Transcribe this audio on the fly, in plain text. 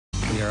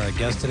Our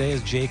guest today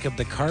is Jacob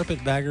The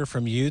Carpetbagger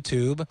from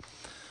YouTube.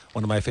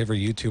 One of my favorite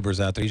YouTubers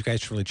out there. You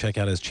guys should really check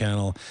out his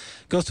channel.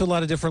 Goes to a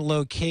lot of different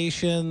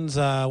locations.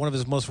 One of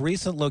his most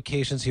recent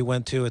locations he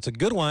went to, it's a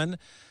good one.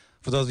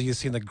 For those of you who've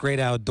seen The Great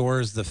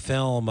Outdoors, the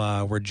film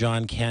where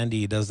John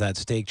Candy does that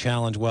steak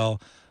challenge.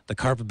 Well, The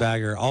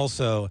Carpetbagger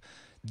also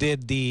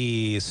did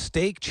the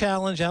steak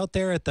challenge out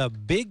there at the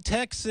Big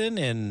Texan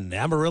in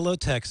Amarillo,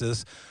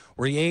 Texas,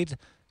 where he ate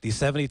the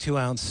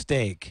 72-ounce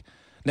steak.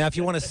 Now, if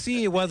you want to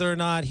see whether or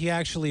not he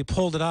actually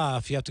pulled it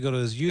off, you have to go to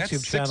his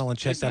YouTube channel and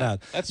check that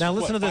out. Now,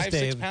 listen to this, 5,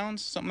 Dave. 6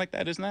 pounds, something like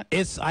that, isn't that?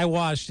 I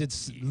watched.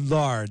 It's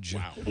large.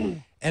 Wow.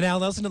 And now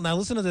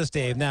listen to this,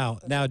 Dave. Now,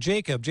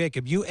 Jacob,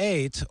 you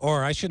ate,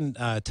 or I shouldn't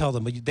tell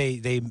them, but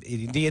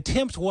the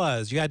attempt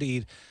was you had to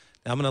eat.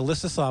 Now I'm going to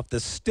list this off: the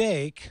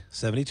steak,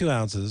 72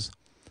 ounces,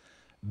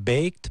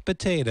 baked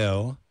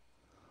potato,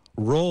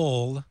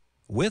 roll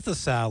with a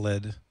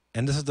salad,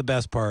 and this is the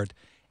best part,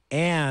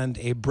 and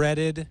a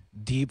breaded,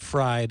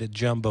 deep-fried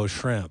jumbo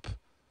shrimp.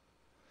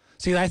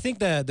 See, I think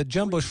the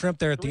jumbo shrimp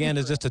there at the end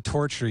is just to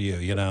torture you,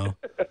 you know?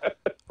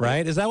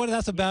 Right? Is that what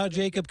that's about,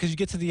 Jacob? Because you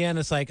get to the end,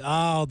 it's like,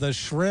 oh, the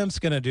shrimp's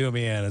going to do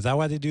me in. Is that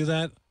why they do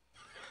that?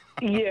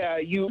 Yeah,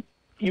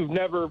 you've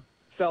never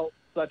felt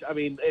such, I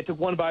mean, it took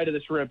one bite of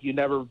the shrimp. You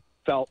never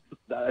felt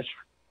a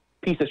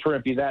piece of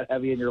shrimp be that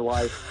heavy in your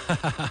life.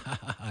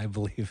 I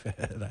believe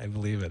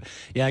it.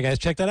 Yeah, guys,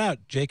 check that out.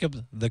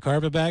 Jacob The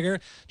Carpetbagger.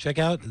 Check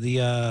out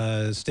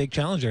the steak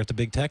challenge there at the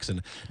Big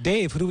Texan.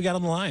 Dave, who do we got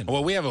on the line?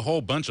 Well, we have a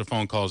whole bunch of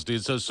phone calls,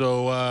 dude.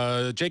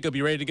 So Jacob,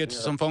 you ready to get to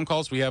some phone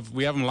calls? We have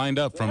them lined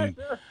up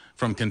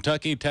from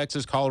Kentucky,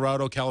 Texas,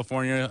 Colorado,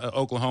 California,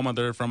 Oklahoma.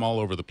 They're from all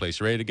over the place.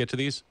 You ready to get to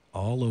these?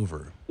 All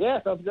over.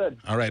 Yeah, sounds good.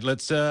 All right,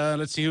 let's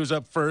see who's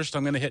up first.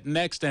 I'm going to hit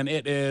next, and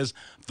it is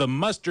the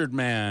Mustard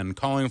Man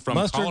calling from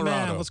Colorado. Mustard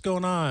Man, what's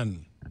going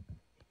on?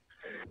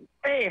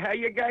 Hey, how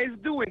you guys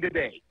doing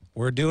today?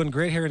 We're doing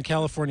great here in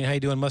California. How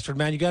you doing, Mustard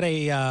Man? You got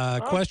a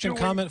question,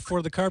 comment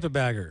for the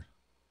Carpetbagger?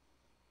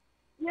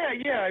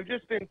 Yeah. I've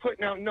just been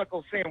putting out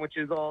knuckle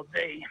sandwiches all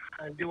day.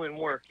 I'm doing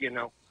work, you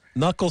know.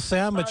 Knuckle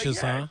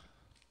sandwiches, huh?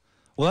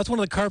 Well, that's one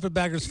of the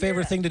Carpetbagger's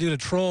favorite thing to do to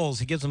trolls.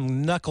 He gives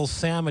them knuckle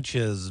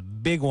sandwiches,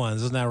 big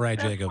ones. Isn't that right,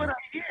 Jacob? That's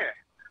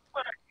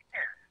what I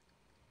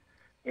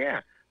hear. Yeah.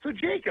 So,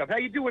 Jacob, how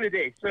you doing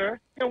today, sir?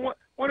 You know,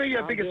 one of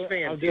your biggest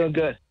fans. I'm doing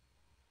good.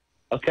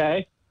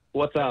 Okay.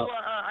 What's up? So,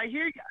 I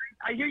hear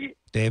you.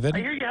 David? I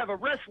hear you have a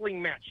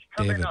wrestling match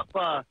coming up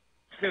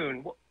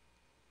soon.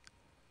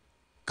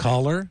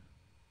 Caller?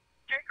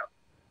 Jacob.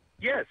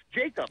 Yes,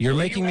 Jacob. You're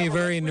making me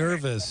very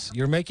nervous.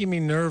 You're making me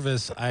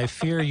nervous. I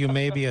fear you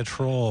may be a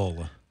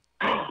troll.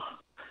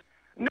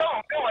 No,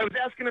 I was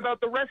asking about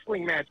the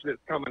wrestling match that's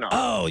coming up.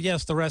 Oh,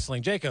 yes, the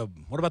wrestling. Jacob,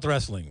 what about the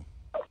wrestling?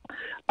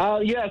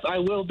 Yes, I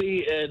will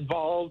be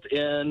involved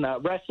in a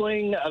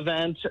wrestling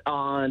event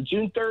on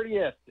June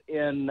 30th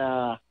in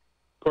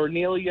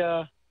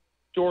Cornelia,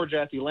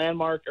 Georgia, at the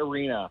Landmark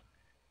Arena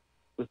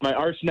with my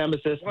arch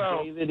nemesis,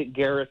 David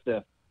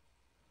Garrison.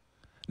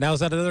 Now, is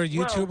that another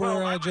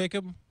YouTuber,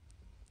 Jacob?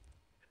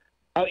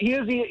 He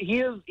is a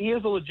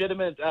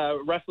legitimate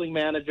wrestling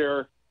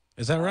manager.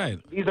 Is that right?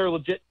 These are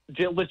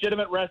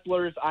legitimate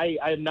wrestlers. I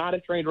am not a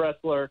trained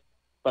wrestler,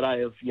 but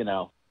I've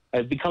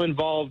become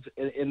involved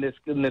in this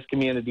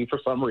community for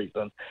some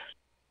reason.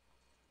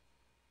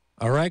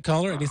 All right,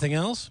 caller. Anything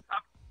else?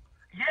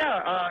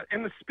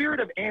 In the spirit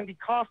of Andy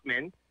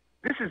Kaufman,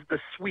 this is the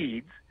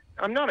Swedes.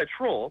 I'm not a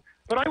troll,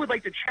 but I would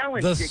like to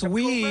challenge the Jacob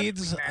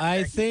Swedes.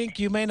 I think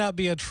you may not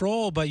be a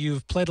troll, but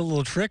you've played a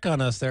little trick on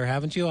us there,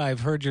 haven't you?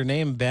 I've heard your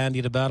name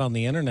bandied about on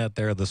the internet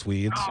there, the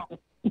Swedes.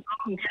 Yeah,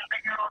 they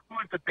hear all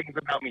sorts of things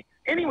about me.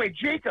 Anyway,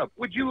 Jacob,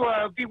 would you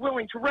be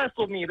willing to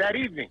wrestle me that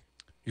evening?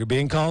 You're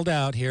being called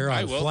out here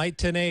on Flight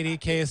 1080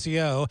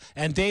 KSCO,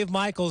 and Dave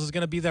Michaels is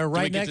going to be there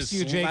right next to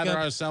you, Jacob.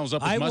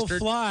 I will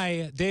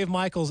fly Dave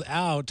Michaels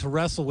out to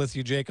wrestle with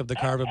you, Jacob The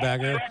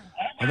Carpetbagger.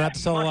 I'm going to have to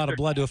sell a lot of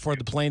blood to afford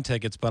the plane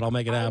tickets, but I'll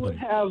make it happen.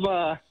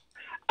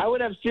 I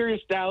would have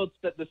serious doubts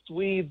that the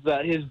Swedes,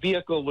 his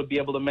vehicle, would be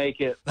able to make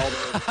it all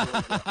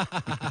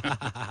the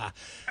way.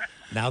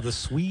 Now the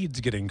Swedes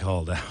getting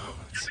called out.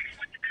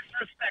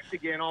 Disrespect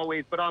again,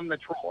 always, but I'm the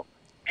troll.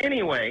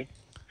 Anyway,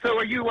 so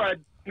are you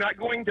not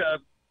going to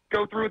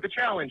go through the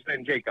challenge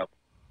then, Jacob?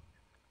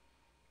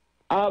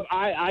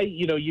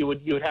 You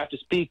would have to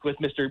speak with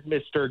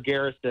Mr.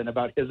 Garrison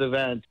about his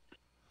event.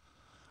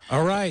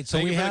 All right,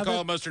 so we have the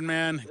call, Mustard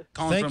Man.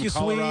 Calling from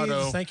Colorado.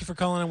 Swedes. Thank you for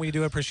calling, and we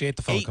do appreciate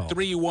the phone call.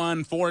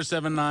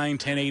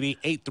 831-479-1080,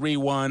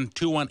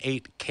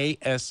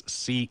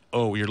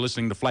 831-218-KSCO. You're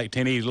listening to Flight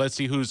 1080. Let's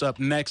see who's up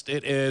next.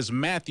 It is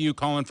Matthew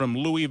calling from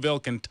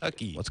Louisville,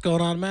 Kentucky. What's going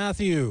on,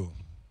 Matthew?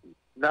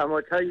 Not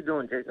much. How you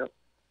doing, Jacob?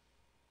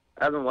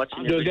 I've been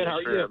watching your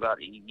videos for about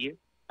a year.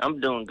 I'm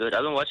doing good.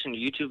 I've been watching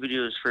your YouTube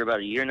videos for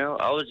about a year now.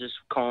 I was just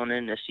calling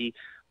in to see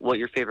what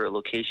your favorite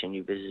location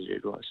you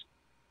visited was.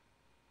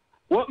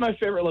 What my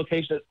favorite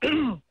location is,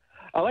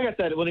 like I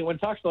said, when it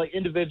talks to like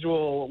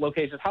individual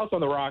locations, House on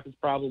the Rock is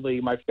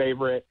probably my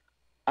favorite.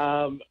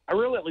 I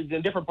really,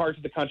 in different parts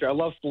of the country, I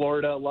love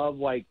Florida. I love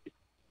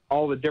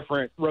all the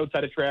different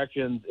roadside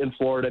attractions in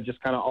Florida just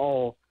kind of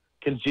all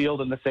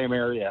congealed in the same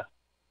area.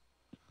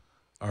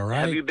 All right.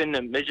 Have you been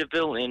to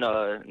Midgetville in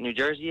New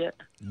Jersey yet?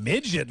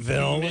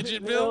 Midgetville?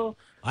 Midgetville?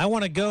 I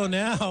want to go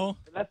now.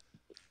 That's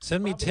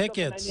Send me probably something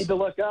tickets. I need to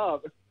look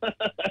up.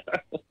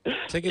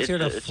 Tickets here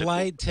to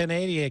Flight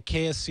 1080 at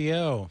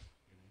KSCO.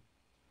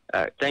 All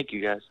right, thank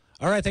you, guys.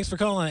 All right, thanks for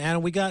calling.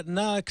 And we got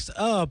Nux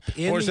up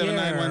in the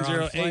air on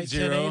Flight 4791080.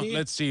 1080.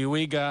 Let's see.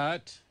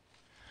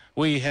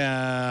 We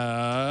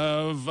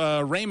have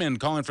Raymond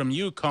calling from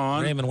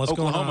Yukon, Raymond, what's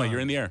going Oklahoma. on? You're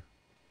in the air.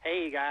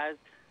 Hey, guys.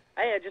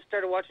 Hey, I just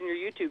started watching your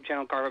YouTube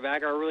channel,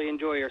 Carpetbagger. I really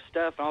enjoy your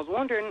stuff. And I was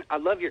wondering, I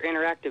love your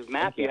interactive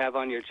map you have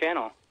on your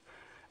channel.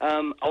 I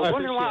was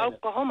wondering why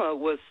Oklahoma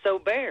was so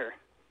bare.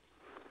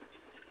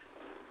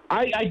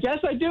 I guess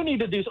I do need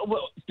to do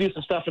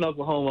some stuff in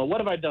Oklahoma. What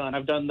have I done?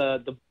 I've done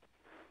the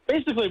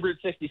basically Route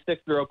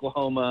 66 through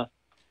Oklahoma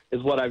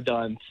is what I've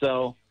done.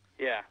 So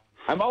Yeah.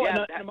 I'm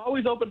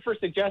always open for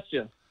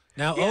suggestions.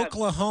 Now, Yeah.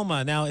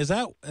 Oklahoma. Now,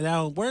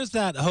 where's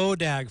that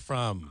hodag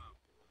from?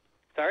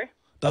 Sorry?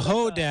 The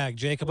hodag,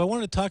 Jacob. I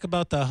want to talk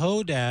about the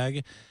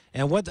hodag.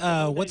 And what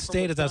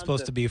state is that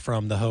supposed to be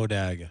from, the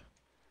hodag?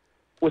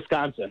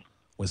 Wisconsin.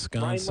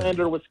 Wisconsin.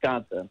 Rhinelander,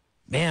 Wisconsin.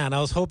 Man,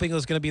 I was hoping it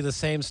was going to be the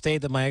same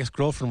state that my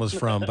ex-girlfriend was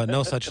from, but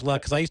no such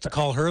luck, because I used to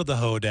call her the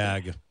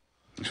hodag.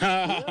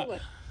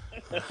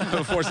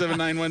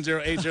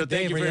 4791080.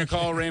 Thank you for your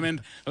call,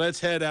 Raymond. Let's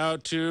head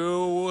out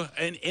to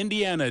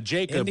Indiana.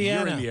 Jacob,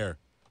 you're in the air.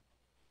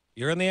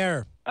 You're in the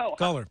air. Oh,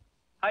 Caller.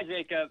 Hi,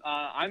 Jacob.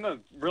 I'm a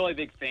really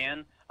big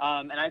fan,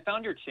 and I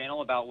found your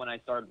channel about when I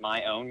started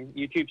my own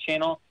YouTube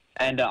channel,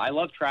 and I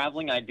love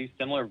traveling. I do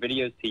similar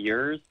videos to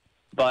yours,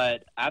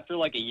 but after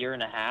like a year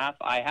and a half,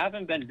 I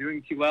haven't been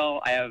doing too well.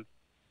 I have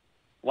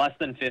less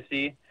than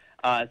 50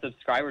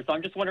 subscribers, so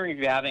I'm just wondering if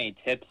you have any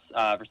tips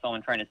for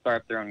someone trying to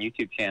start up their own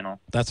YouTube channel.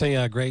 That's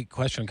a great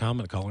question,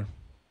 comment, caller.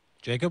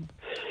 Jacob?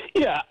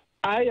 Yeah,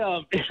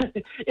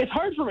 it's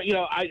hard for me.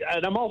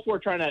 I'm all for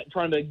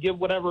trying to give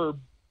whatever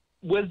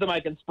wisdom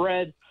I can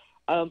spread.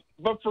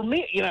 But for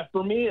me,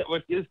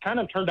 it kind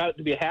of turned out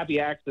to be a happy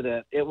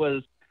accident. It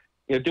was,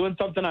 doing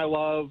something I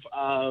love,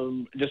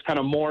 just kind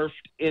of morphed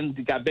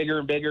got bigger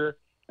and bigger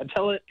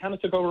until it kind of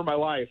took over my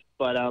life.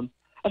 But I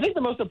think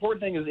the most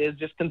important thing is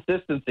just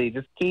consistency.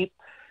 Just keep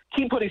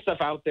putting stuff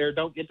out there.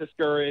 Don't get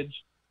discouraged,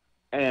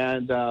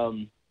 and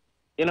and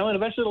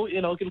eventually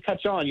it'll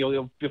catch on.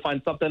 You'll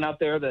find something out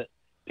there that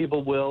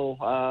people will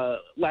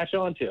latch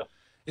on to.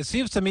 It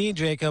seems to me,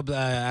 Jacob,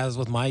 as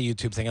with my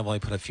YouTube thing, I've only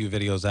put a few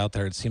videos out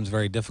there. It seems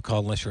very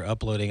difficult unless you're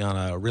uploading on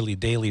a really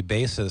daily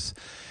basis.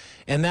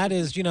 And that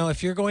is,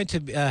 if you're going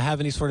to have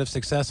any sort of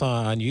success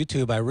on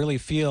YouTube, I really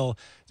feel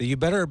that you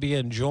better be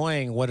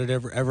enjoying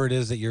whatever it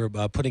is that you're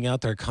putting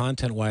out there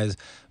content-wise,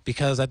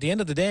 because at the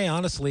end of the day,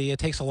 honestly, it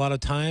takes a lot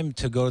of time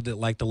to go to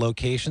the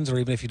locations, or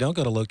even if you don't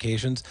go to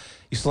locations,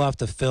 you still have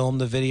to film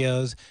the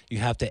videos, you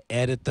have to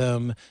edit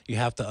them, you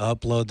have to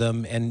upload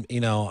them. And,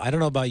 I don't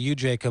know about you,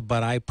 Jacob,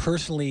 but I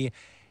personally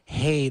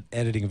hate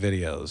editing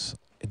videos.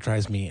 It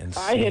drives me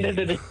insane. I hate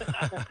editing.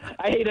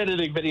 I hate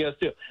editing videos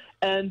too,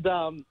 and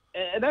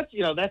that's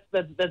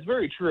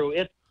very true.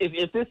 If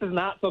this is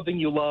not something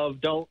you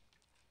love, don't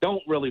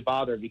really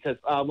bother, because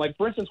like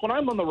for instance, when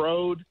I'm on the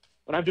road,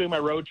 when I'm doing my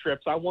road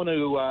trips, I want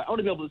to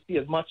be able to see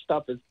as much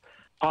stuff as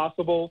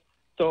possible.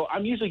 So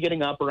I'm usually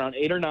getting up around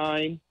 8 or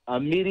 9,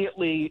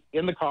 immediately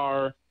in the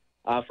car,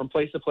 from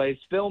place to place,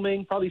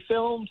 probably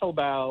film till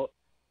about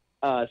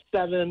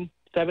 7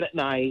 at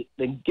night,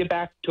 then get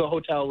back to a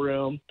hotel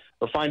room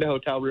or find a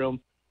hotel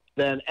room,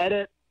 then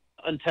edit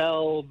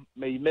until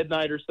maybe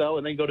midnight or so,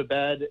 and then go to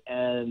bed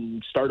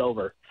and start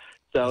over.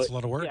 So that's a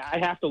lot of work. Yeah, I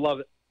have to love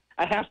it.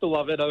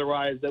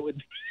 Otherwise,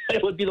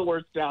 it would be the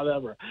worst job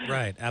ever.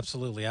 Right.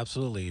 Absolutely.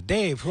 Absolutely.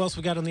 Dave, who else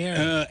we got on the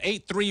air?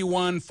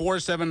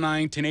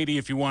 831-479-1080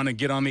 if you want to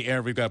get on the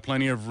air. We've got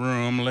plenty of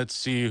room. Let's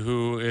see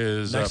who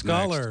is Next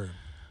up caller.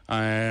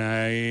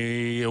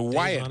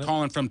 Wyatt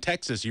calling from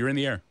Texas. You're in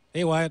the air.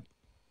 Hey, Wyatt.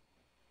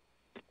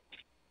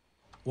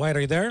 Wyatt,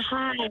 are you there?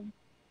 Hi.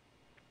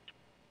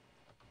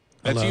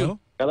 That's you.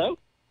 Hello?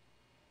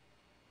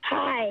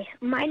 Hi.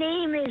 My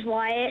name is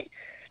Wyatt.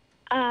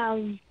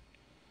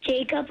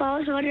 Jacob, I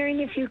was wondering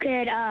if you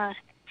could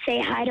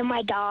say hi to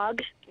my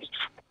dog.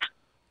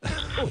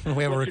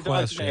 We have a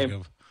request,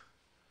 Jacob.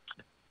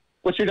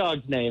 What's your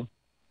dog's name?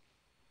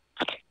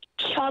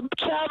 Chub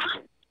Chub.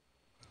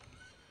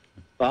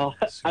 Well,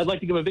 I'd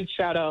like to give a big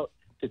shout out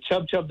to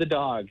Chub Chub the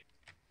dog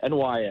and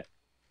Wyatt.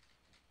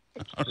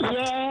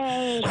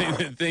 Yay.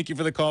 Thank you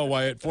for the call,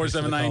 Wyatt.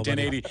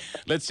 479-1080.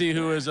 Let's see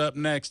who is up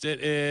next.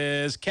 It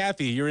is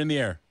Kathy. You're in the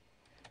air.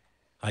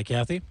 Hi,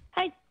 Kathy.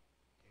 Hi,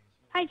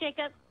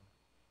 Jacob.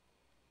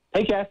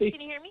 Hey, Kathy.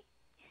 Can you hear me?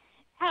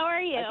 How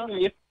are you? I can hear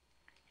you.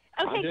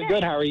 Okay, I'm doing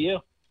good. How are you?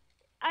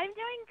 I'm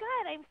doing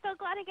good. I'm so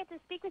glad I get to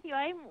speak with you.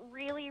 I'm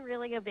really,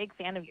 really a big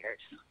fan of yours.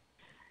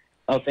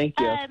 Oh, thank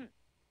you.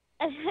 I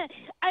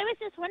was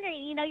just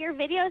wondering, your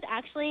videos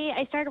actually,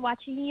 I started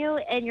watching you,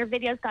 and your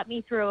videos got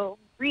me through a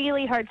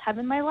really hard time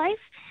in my life.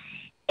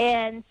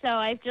 And so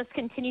I've just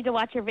continued to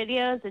watch your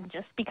videos and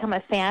just become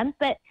a fan.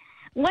 But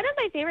one of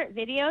my favorite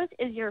videos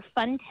is your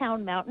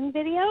Funtown Mountain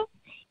video.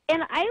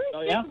 And I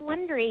was just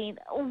wondering,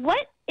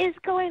 what is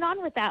going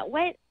on with that?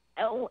 What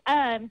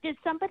did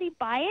somebody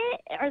buy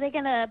it? Are they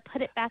going to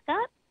put it back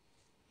up?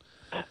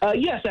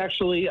 Yes,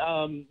 actually,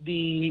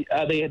 they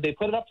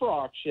put it up for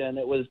auction.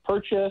 It was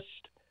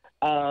purchased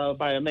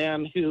by a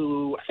man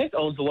who I think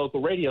owns a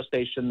local radio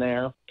station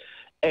there,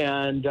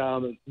 and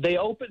they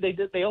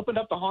opened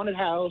up the haunted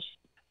house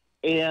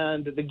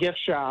and the gift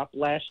shop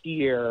last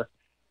year,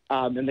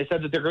 and they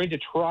said that they're going to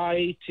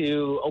try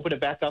to open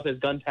it back up as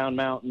Guntown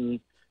Mountain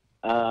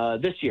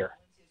this year.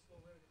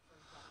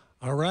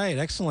 All right,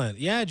 excellent.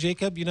 Yeah,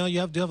 Jacob, you know,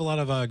 do have a lot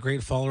of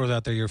great followers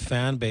out there. Your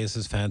fan base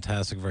is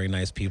fantastic, very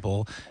nice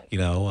people. You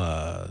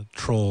know,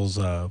 trolls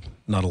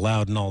not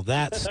allowed and all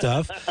that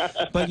stuff.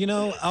 But, you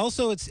know,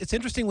 also it's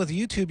interesting with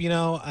YouTube, you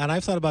know, and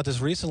I've thought about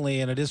this recently,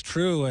 and it is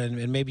true,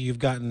 and maybe you've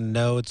gotten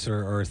notes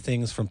or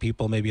things from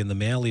people maybe in the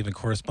mail, even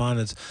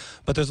correspondence.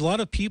 But there's a lot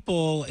of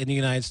people in the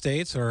United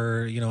States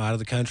or, you know, out of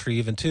the country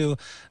even too,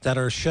 that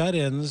are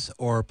shut-ins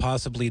or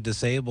possibly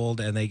disabled,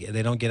 and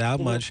they don't get out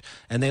much,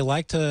 and they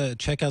like to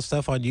check out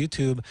stuff on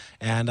YouTube.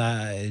 And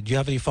do you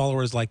have any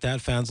followers like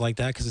that, fans like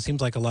that? Because it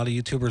seems like a lot of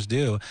YouTubers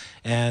do,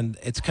 and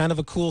it's kind of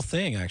a cool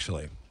thing,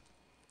 actually.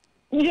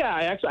 Yeah,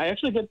 I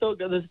actually get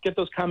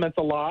those comments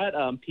a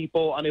lot.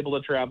 People unable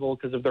to travel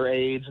because of their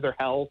age, their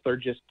health, or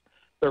just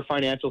their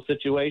financial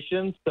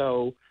situation.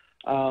 So,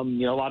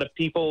 you know, a lot of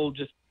people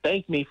just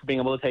thank me for being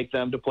able to take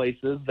them to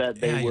places that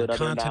they would otherwise not.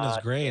 Your content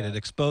is great. It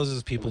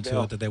exposes people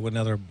to it that they wouldn't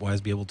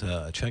otherwise be able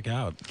to check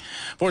out.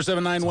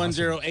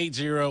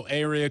 479-1080,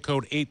 area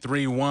code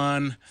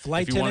 831.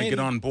 Flight if you want to get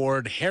on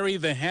board, Harry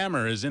the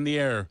Hammer is in the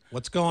air.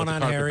 What's going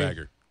on, Harry?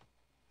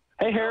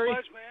 Hey, Harry. Not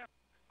much, man.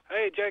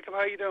 Hey, Jacob,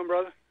 how you doing,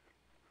 brother?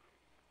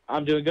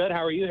 I'm doing good.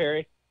 How are you,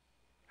 Harry?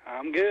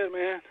 I'm good,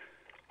 man.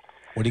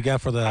 What do you got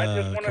for the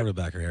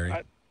Carpetbagger, Harry?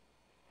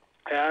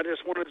 I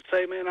just wanted to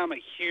say, man, I'm a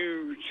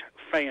huge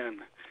fan.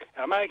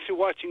 I'm actually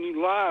watching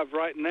you live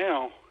right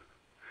now.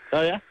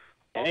 Oh, yeah?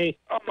 Hey.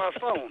 On my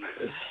phone.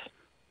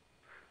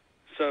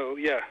 So,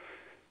 yeah.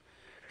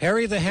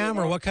 Harry the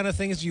Hammer, what kind of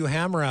things do you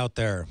hammer out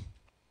there?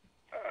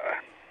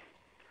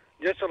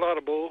 Just a lot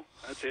of bull.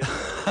 That's it.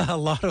 A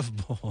lot of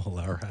bull.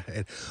 All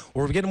right.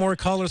 We're getting more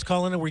callers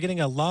calling in. We're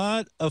getting a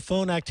lot of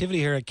phone activity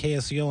here at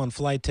KSCO on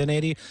Flight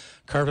 1080.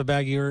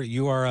 Carpetbagger,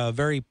 you are a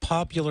very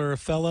popular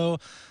fellow.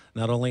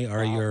 Not only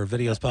are your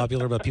videos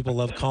popular, but people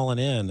love calling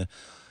in.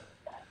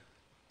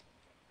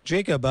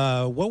 Jacob,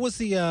 what was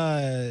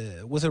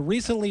was it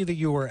recently that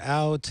you were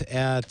out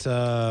at,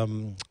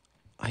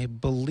 I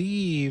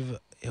believe,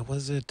 what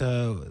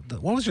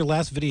was your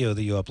last video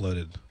that you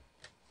uploaded?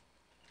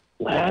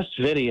 Last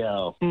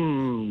video.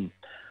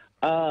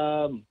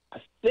 I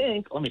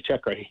think, let me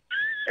check right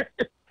here.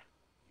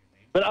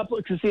 But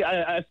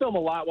I film a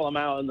lot while I'm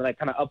out, and then I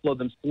kind of upload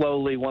them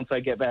slowly once I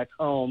get back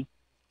home.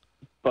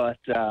 But,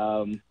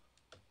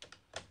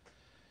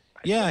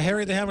 yeah,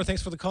 Harry the Hammer,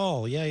 thanks for the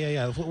call.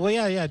 Yeah. Well,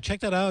 yeah. Check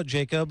that out,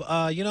 Jacob.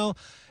 You know,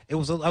 I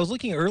was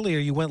looking earlier,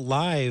 you went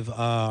live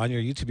on your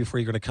YouTube before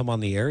you're going to come on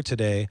the air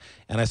today,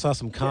 and I saw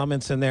some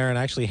comments in there, and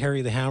actually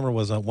Harry the Hammer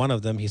was one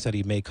of them. He said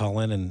he may call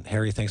in, and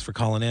Harry, thanks for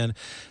calling in.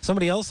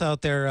 Somebody else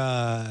out there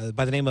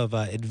by the name of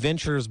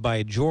Adventures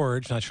by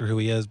George, not sure who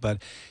he is,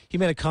 but he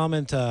made a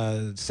comment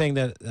saying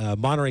that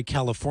Monterey,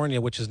 California,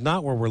 which is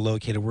not where we're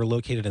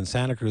located in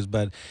Santa Cruz,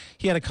 but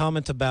he had a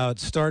comment about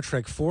Star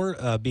Trek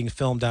 4 being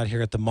filmed out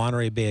here at the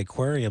Monterey Bay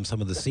Aquarium, some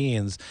of the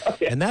scenes,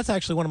 and that's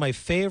actually one of my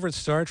favorite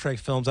Star Trek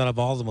films out of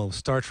all of them.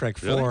 Star Trek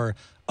 4. Really?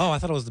 Oh, I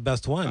thought it was the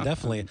best one,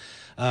 definitely.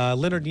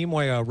 Leonard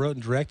Nimoy wrote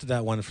and directed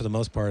that one for the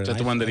most part. Is that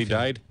the one that he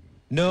died?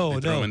 No.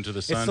 Throw him into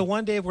the sun? It's the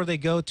one, Dave, where they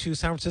go to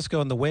San Francisco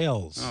and the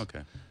whales. Oh,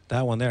 okay.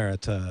 That one there.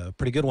 It's a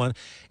pretty good one.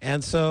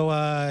 And so,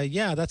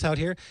 yeah, that's out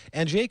here.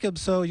 And Jacob,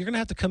 so you're going to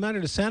have to come out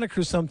here to Santa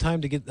Cruz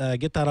sometime to get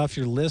that off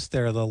your list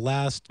there, the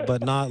last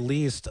but not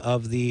least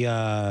of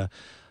the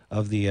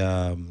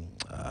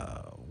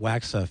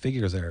wax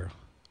figures there.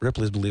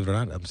 Ripley's, believe it or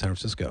not, up in San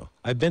Francisco.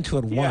 I've been to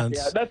it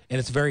once, and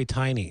it's very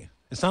tiny.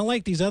 It's not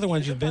like these other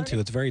ones you've been to.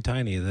 It's very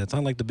tiny. It's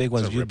not like the big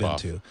ones you've been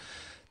to.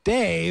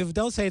 Dave,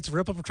 don't say it's a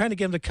rip-off. I'm trying to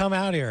get him to come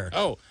out here.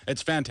 Oh,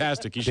 it's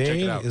fantastic. You should check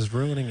it out. Dave is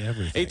ruining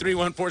everything.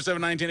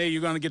 831-479-1080.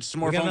 You're going to get some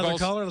more phone calls? We got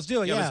another caller? Let's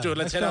do it, yeah. Let's do it.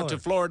 Let's head out to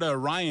Florida.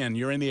 Ryan,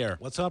 you're in the air.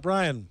 What's up,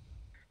 Ryan?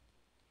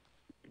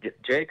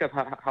 Jacob,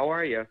 how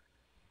are you?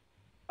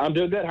 I'm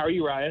doing good. How are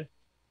you, Ryan?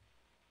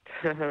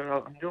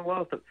 I'm doing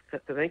well.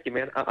 Thank you,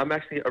 man. I'm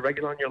actually a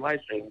regular on your live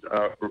streams.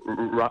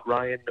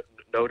 Ryan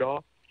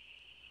Nodal.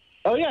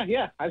 Oh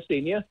yeah. I've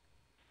seen you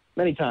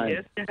many times.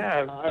 Yes, you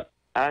have.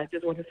 I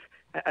just want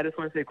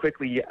to say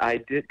quickly, I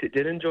did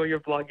enjoy your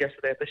vlog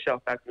yesterday at the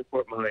Shell Factory in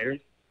Fort Myers.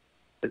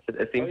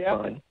 It seems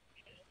fun.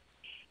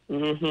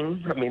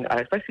 I mean, I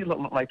especially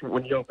liked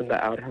when you opened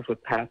the outhouse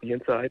with Pappy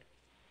inside.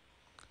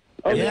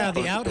 Oh, yeah,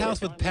 the outhouse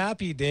with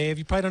Pappy, Dave.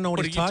 You probably don't know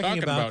what he's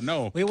talking about.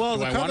 No. Well,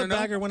 the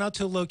Carpetbagger went out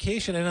to a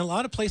location, and in a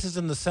lot of places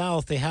in the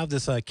South, they have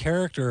this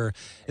character.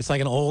 It's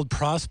like an old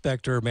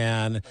prospector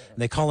man, and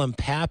they call him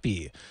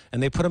Pappy.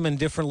 And they put him in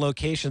different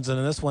locations. And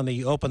in this one,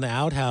 you open the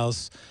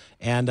outhouse,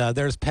 and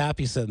there's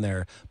Pappy sitting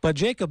there. But,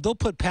 Jacob, they'll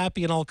put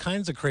Pappy in all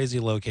kinds of crazy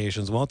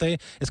locations, won't they?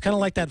 It's kind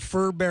of like that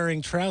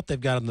fur-bearing trout they've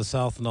got in the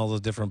South and all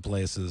those different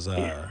places,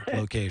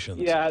 locations.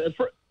 Yeah,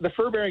 the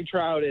fur-bearing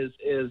trout is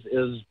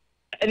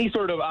any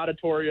sort of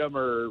auditorium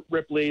or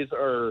Ripley's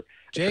or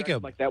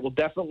Jacob like that will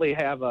definitely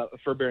have a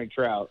fur-bearing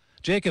trout.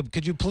 Jacob,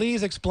 could you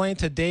please explain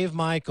to Dave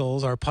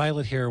Michaels, our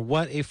pilot here,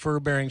 what a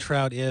fur-bearing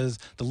trout is?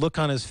 The look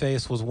on his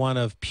face was one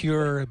of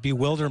pure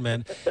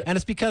bewilderment. And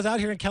it's because out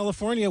here in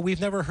California,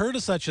 we've never heard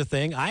of such a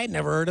thing. I had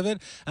never heard of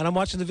it. And I'm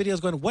watching the videos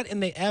going, what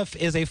in the F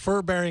is a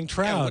fur-bearing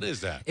trout? Yeah, what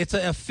is that? It's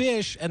a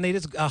fish, and they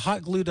just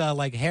hot glued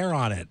like hair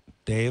on it,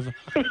 Dave.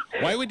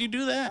 Why would you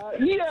do that?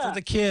 Yeah. For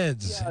the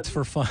kids. It's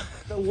for fun.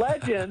 The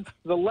legend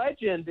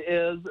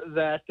is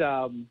that,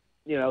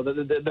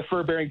 the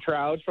fur-bearing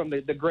trout from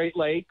the Great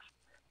Lakes,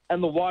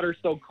 and the water's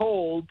so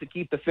cold to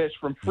keep the fish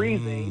from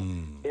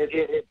freezing,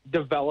 it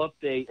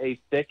developed a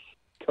thick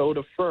coat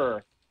of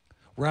fur.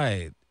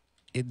 Right.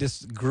 It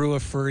just grew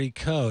a furry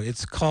coat.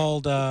 It's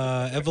called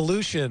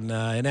evolution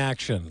in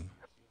action.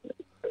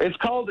 It's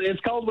called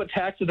what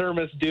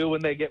taxidermists do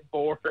when they get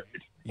bored.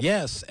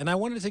 Yes, and I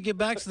wanted to get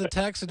back to the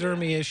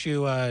taxidermy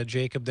issue,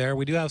 Jacob, there.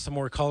 We do have some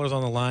more callers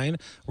on the line.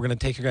 We're going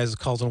to take your guys'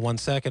 calls in 1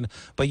 second.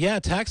 But, yeah,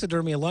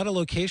 taxidermy, a lot of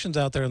locations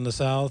out there in the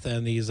South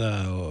and these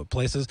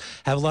places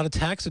have a lot of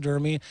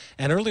taxidermy.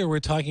 And earlier we were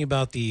talking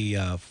about the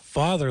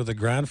the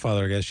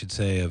grandfather, I guess you'd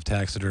say, of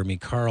taxidermy,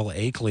 Carl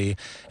Akeley.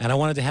 And I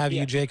wanted to have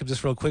you, Jacob,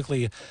 just real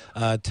quickly,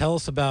 tell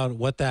us about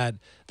what that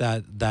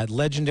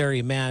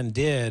legendary man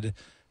did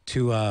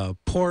to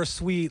poor,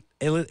 sweet,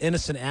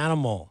 innocent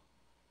animal.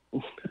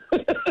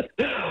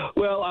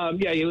 Well,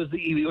 he was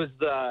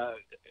the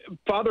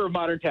father of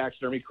modern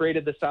taxidermy.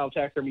 Created the style of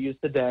taxidermy used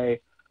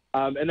today,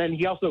 and then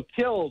he also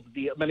killed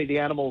many of the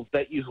animals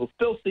that you will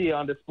still see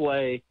on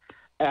display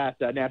at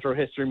natural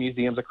history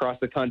museums across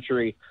the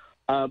country.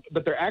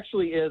 But there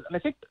actually is, and I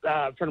think I'm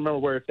trying to remember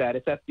where it's at.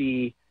 It's at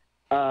the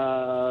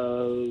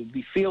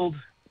Field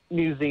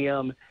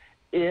Museum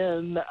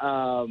in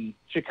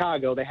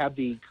Chicago. They have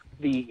the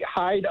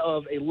hide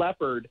of a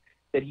leopard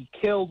that he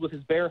killed with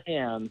his bare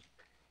hands.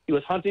 He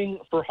was hunting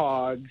for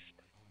hogs.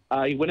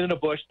 He went in a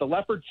bush. The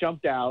leopard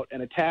jumped out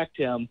and attacked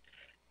him,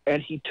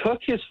 and he took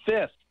his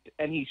fist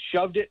and he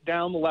shoved it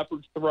down the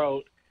leopard's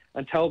throat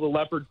until the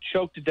leopard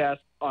choked to death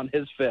on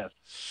his fist.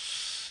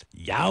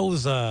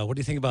 Yowza. What do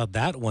you think about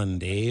that one,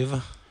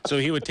 Dave? So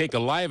he would take a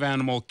live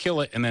animal,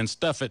 kill it, and then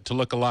stuff it to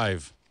look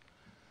alive.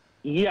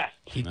 Yes.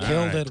 He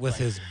killed it with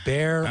his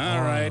bare arm.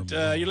 All right.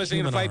 You're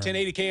listening to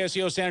 51080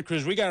 KSEO Santa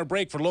Cruz. We got a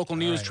break for local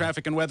news,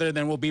 traffic, and weather.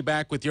 Then we'll be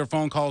back with your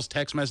phone calls,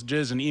 text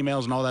messages, and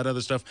emails and all that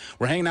other stuff.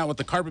 We're hanging out with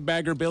the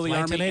Carpetbagger, Billy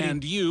Army,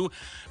 and you.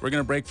 We're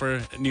going to break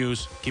for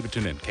news. Keep it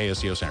tuned in.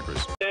 KSEO Santa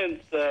Cruz. Since,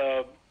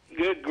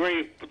 good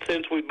grief,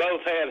 since we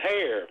both had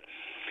hair.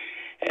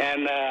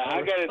 And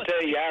I got to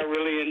tell you, I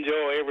really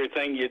enjoy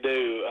everything you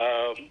do.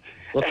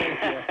 Well,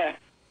 thank you.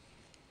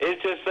 It's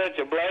just such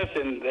a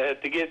blessing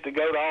to get to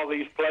go to all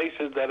these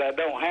places that I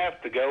don't have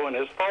to go. And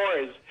as far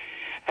as,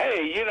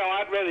 hey,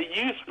 I'd rather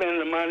you spend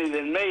the money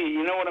than me.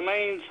 You know what I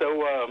mean?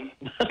 So,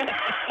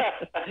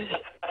 that's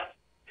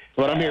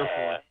what I'm here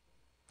for.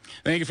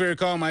 Thank you for your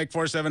call, Mike.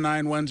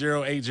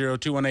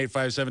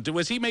 479-1080-218-572.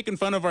 Was he making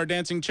fun of our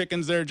dancing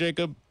chickens there,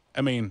 Jacob?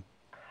 I mean...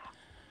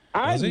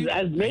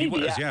 Maybe. He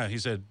was, yeah. He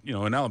said,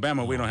 in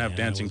Alabama, we don't have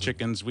dancing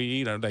chickens. We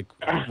eat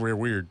we're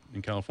weird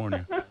in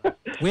California.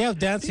 We have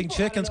dancing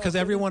chickens because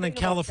everyone in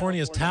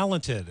California is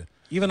talented.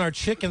 Even our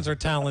chickens are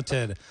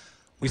talented.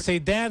 We say,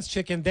 dance,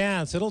 chicken,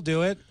 dance. It'll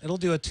do it. It'll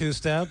do a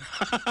two-step.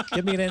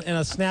 Get me in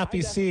a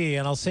snappy C,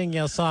 and I'll sing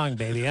you a song,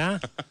 baby, huh?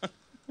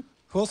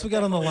 Who else we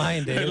got on the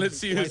line, Dave? Let's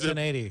see who's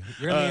 80.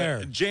 You're in the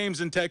air.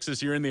 James in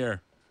Texas, you're in the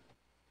air.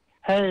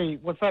 Hey,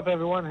 what's up,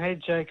 everyone? Hey,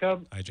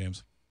 Jacob. Hi,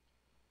 James.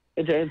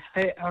 Hey, James.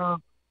 Hey,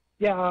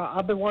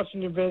 I've been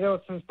watching your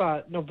videos since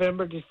about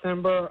November,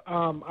 December.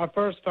 I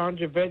first found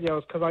your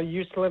videos because I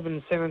used to live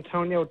in San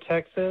Antonio,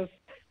 Texas,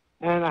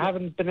 and I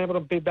haven't been able to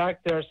be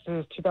back there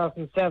since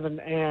 2007.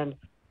 And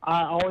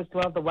I always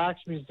loved the Wax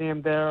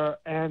Museum there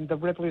and the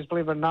Ripley's,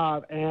 believe it or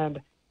not.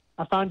 And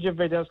I found your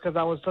videos because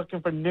I was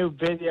looking for new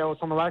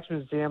videos on the Wax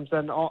Museums,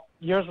 and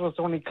yours was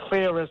the only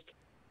clearest,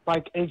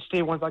 like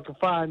HD ones I could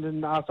find.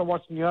 And I started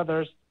watching the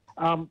others.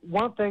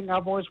 One thing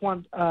I've always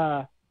wanted.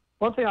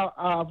 One thing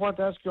I wanted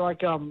to ask you,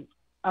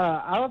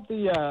 out of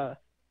the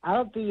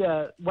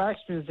wax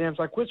museums,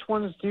 which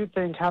ones do you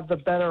think have the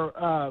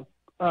better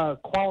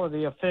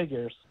quality of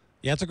figures?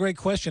 Yeah, it's a great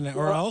question.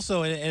 Or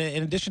also,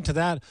 in addition to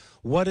that,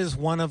 what is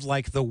one of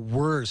the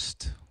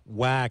worst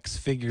wax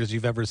figures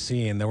you've ever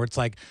seen? Where it's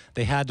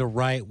they had to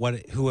write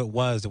who it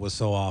was. It was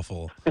so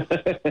awful.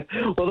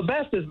 Well, the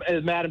best is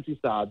Madame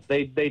Tussauds.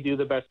 They do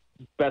the best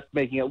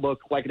making it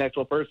look like an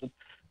actual person.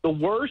 The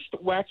worst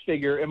wax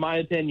figure, in my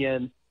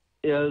opinion,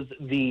 is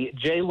the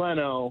Jay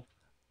Leno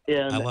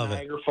in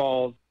Niagara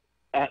Falls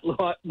at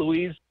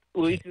Louis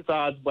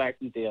Tussaud's Wax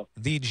Museum.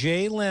 The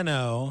Jay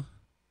Leno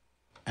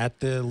at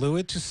the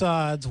Louis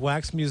Tussaud's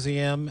Wax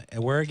Museum.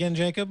 Where again,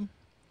 Jacob?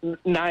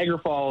 Niagara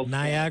Falls.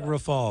 Niagara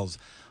Falls.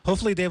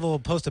 Hopefully, Dave will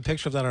post a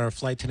picture of that on our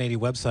Flight 1080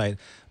 website.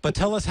 But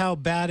tell us how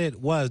bad it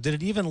was. Did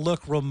it even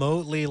look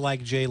remotely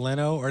like Jay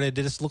Leno, or did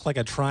it just look like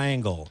a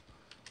triangle?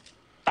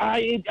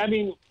 I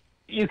mean,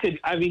 you kind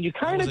of.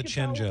 It was a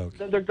chin joke.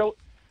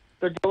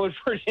 They're going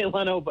for Jay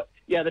Leno, but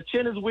yeah, the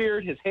chin is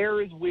weird. His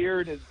hair is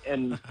weird,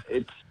 and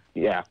it's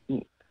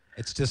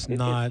It's just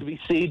not to be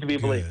seen, to be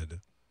believed.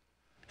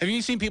 Have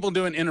you seen people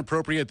doing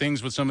inappropriate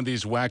things with some of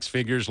these wax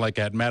figures, like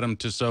at Madame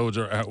Tussauds?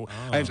 Or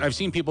I've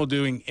seen people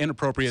doing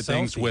inappropriate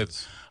things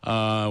with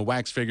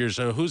wax figures.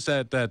 Who's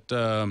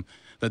that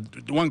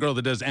one girl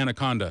that does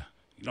Anaconda?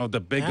 You know,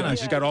 the big.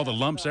 She's got all the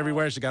lumps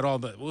everywhere. She got all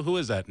the. Who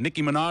is that?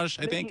 Nicki Minaj,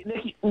 I think.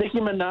 Nicki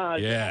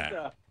Minaj.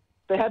 Yeah.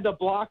 They had to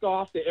block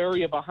off the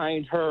area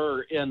behind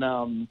her in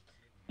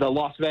the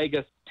Las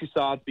Vegas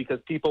Tussauds because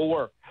people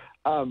were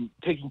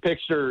taking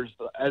pictures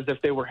as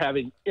if they were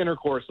having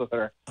intercourse with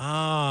her.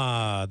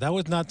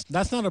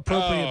 That's not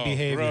appropriate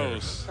behavior.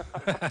 Gross.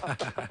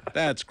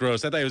 That's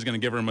gross. I thought he was going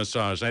to give her a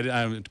massage.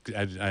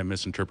 I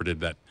misinterpreted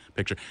that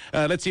picture.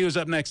 Let's see who's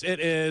up next. It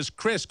is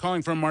Chris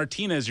calling from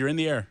Martinez. You're in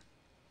the air.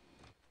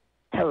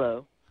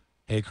 Hello.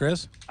 Hey,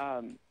 Chris.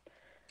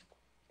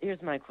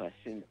 Here's my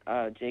question.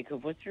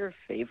 Jacob, what's your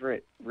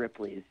favorite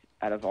Ripley's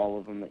out of all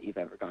of them that you've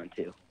ever gone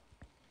to?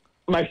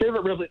 My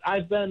favorite Ripley.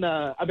 I've been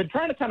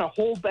trying to kind of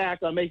hold back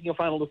on making a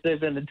final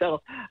decision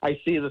until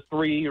I see the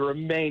three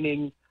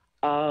remaining.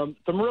 Some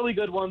really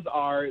good ones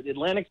are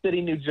Atlantic City,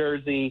 New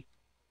Jersey.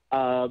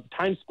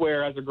 Times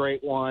Square has a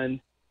great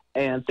one,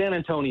 and San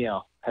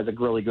Antonio has a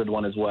really good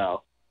one as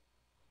well.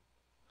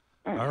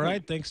 All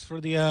right, thanks for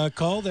the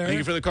call there. Thank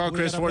you for the call,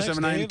 Chris.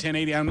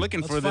 479-1080. I'm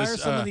looking for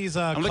this.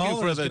 I'm looking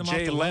for the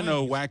Jay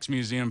Leno Wax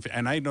Museum,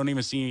 and I don't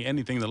even see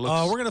anything that looks.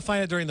 Oh, we're going to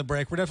find it during the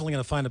break. We're definitely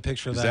going to find a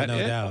picture of that,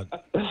 no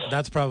doubt.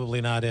 That's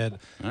probably not it.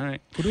 All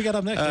right. Who do we got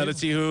up next? Let's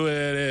see who it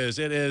is.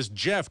 It is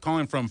Jeff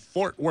calling from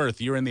Fort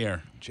Worth. You're in the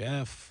air.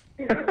 Jeff,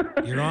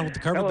 you're on with the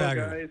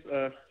Carpetbagger.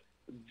 Hello, guys.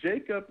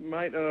 Jacob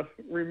might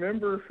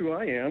remember who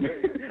I am.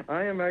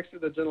 I am actually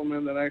the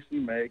gentleman that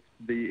actually makes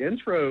the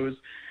intros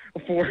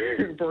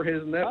for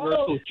his network.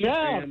 Oh,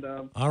 Jeff. And,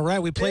 all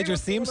right, we played your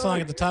theme song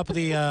at the top of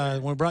the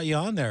when we brought you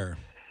on there.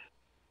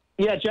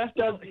 Yeah, Jeff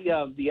does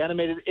the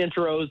animated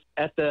intros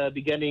at the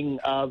beginning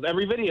of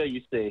every video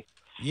you see.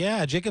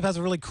 Yeah, Jacob has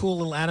a really cool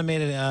little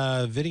animated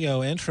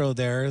video intro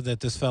there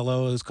that this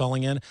fellow is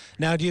calling in.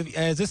 Now,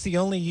 is this the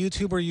only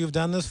YouTuber you've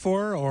done this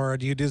for, or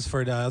do you do this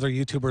for other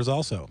YouTubers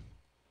also?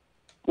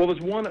 Well,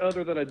 there's one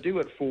other that I do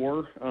it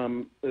for.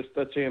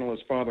 That channel is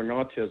Fathering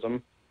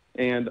Autism,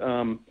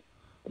 and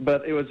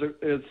but I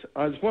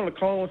just wanted to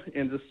call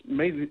and just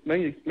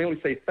mainly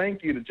say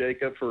thank you to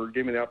Jacob for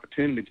giving me the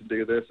opportunity to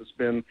do this. It's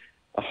been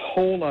a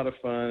whole lot of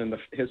fun, and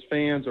his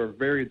fans are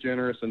very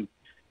generous and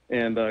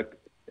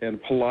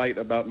polite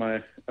about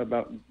my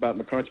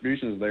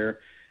contributions there.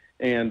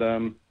 And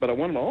but I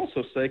wanted to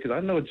also say, because I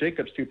know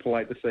Jacob's too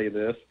polite to say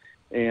this,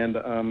 and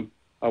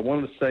I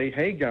wanted to say,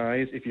 hey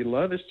guys, if you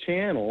love his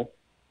channel,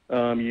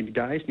 you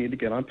guys need to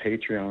get on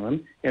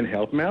Patreon and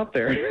help him out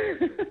there.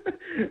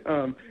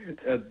 A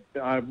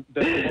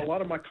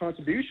lot of my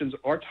contributions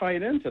are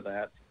tied into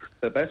that.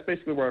 That's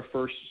basically where I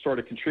first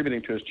started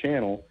contributing to his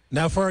channel.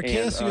 Now, for our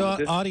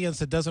KSU audience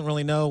that doesn't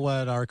really know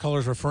what our caller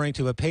is referring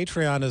to,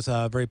 Patreon is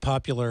very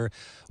popular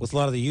with a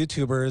lot of the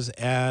YouTubers,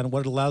 and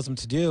what it allows them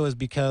to do is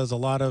because a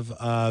lot of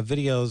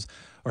videos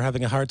are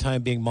having a hard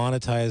time being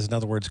monetized, in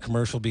other words,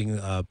 commercial being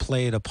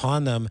played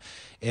upon them,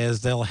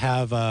 is they'll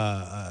have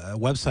a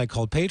website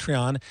called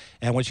Patreon,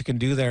 and what you can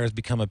do there is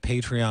become a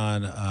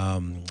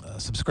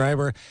Patreon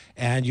subscriber,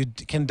 and you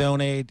can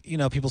donate. You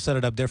know, people set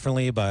it up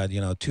differently, but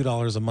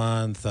 $2 a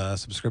month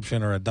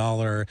subscription, or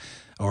 $1,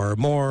 or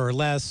more or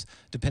less,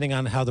 depending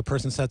on how the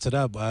person sets it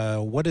up.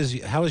 How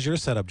is your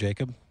setup,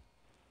 Jacob?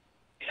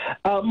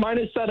 Mine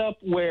is set up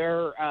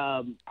where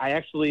I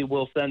actually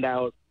will send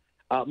out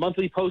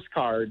monthly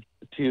postcards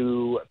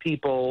to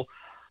people,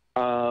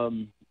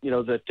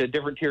 the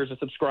different tiers of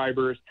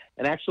subscribers.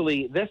 And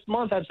actually, this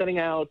month I'm sending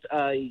out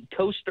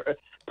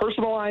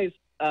personalized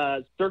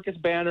circus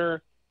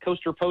banner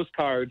coaster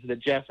postcards that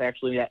Jeff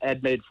actually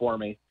had made for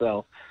me.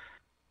 So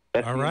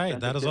that's all right.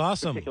 That is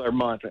awesome. Particular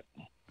month.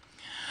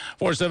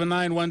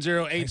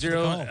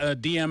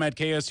 479-1080, DM at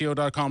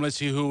KSCO.com. Let's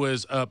see who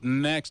is up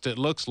next. It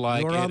looks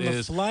like it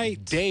is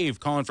Dave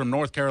calling from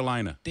North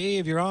Carolina.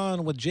 Dave, you're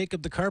on with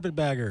Jacob the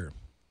Carpetbagger.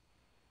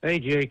 Hey,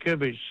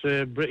 Jacob, it's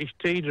British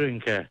Tea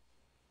Drinker.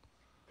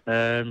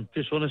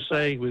 Just want to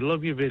say we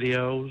love your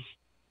videos,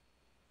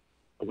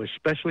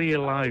 especially your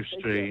live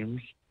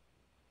streams.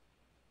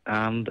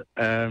 And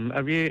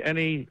have you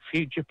any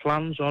future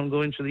plans on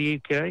going to the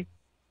UK?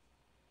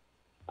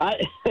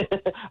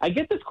 I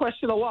get this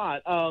question a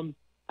lot.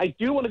 I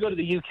do want to go to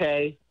the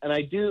UK, and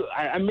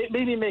I'm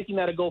maybe making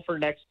that a goal for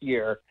next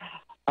year.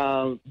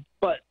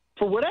 But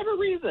for whatever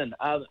reason,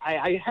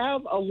 I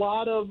have a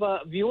lot of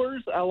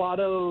viewers, a lot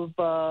of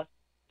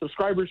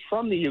subscribers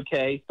from the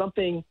UK.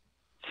 Something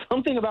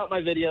about my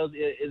videos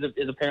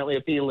is apparently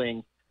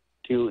appealing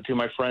to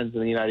my friends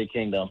in the United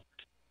Kingdom.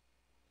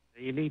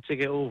 You need to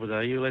get over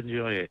there. You'll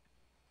enjoy it.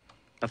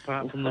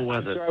 Apart from the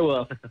weather. I'm sure I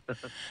will.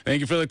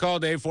 Thank you for the call,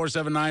 Dave.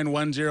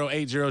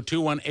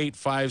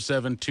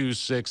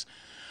 479-1080-218-5726.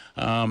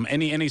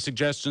 Any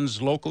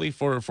suggestions locally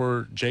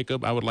for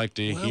Jacob? I would like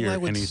to hear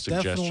any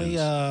suggestions.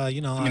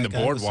 The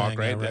boardwalk,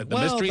 right? The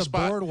mystery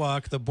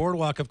spot. The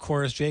boardwalk, of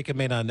course. Jacob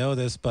may not know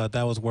this, but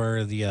that was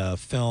where the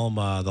film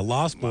The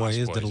Lost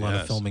Boys did a lot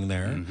of filming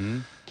there.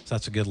 Mm-hmm. So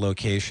that's a good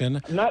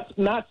location.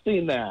 Not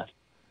seen that.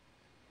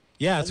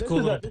 Yeah, it's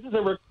cool.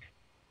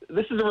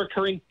 This is a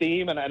recurring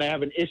theme, and I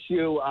have an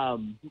issue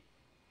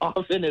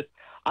often. Is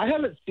I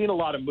haven't seen a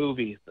lot of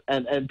movies,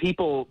 and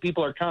people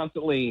are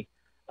constantly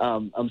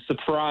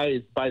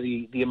surprised by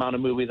the amount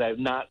of movies I have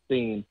not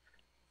seen.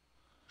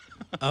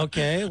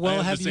 Okay,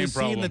 well, have you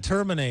seen The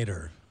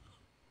Terminator?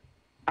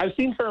 I've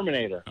seen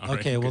Terminator.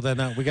 Okay, well,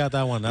 then we got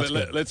that one. That's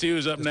good. Let's see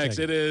who's up next.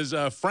 It is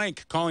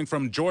Frank calling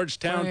from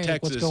Georgetown, Frank,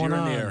 Texas. what's going You're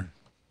in on? the air.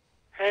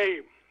 Hey,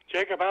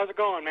 Jacob, how's it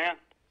going, man?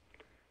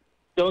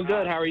 Doing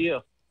good. How are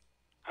you?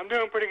 I'm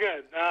doing pretty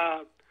good.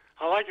 I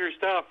like your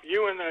stuff.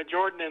 You and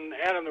Jordan and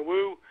Adam the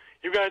Woo,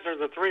 you guys are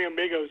the three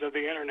amigos of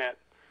the internet.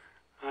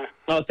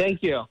 Oh,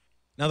 thank you.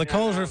 Now, the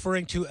call is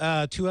referring to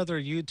two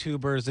other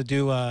YouTubers that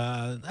do,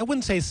 I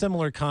wouldn't say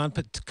similar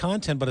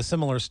content, but a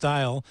similar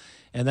style.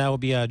 And that would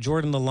be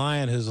Jordan the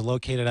Lion, who's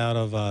located out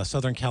of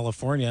Southern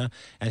California.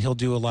 And he'll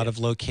do a lot of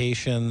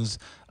locations,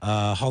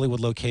 Hollywood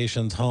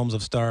locations, homes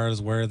of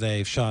stars, where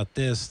they've shot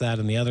this, that,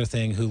 and the other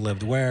thing, who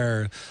lived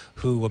where,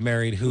 who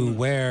married who,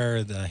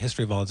 where, the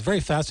history of all. It's very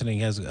fascinating.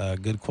 He has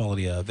good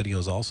quality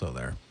videos also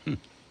there.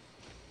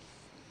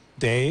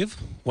 Dave,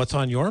 what's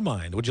on your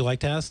mind? Would you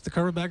like to ask the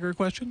Carpetbagger a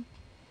question?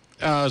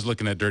 I was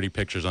looking at dirty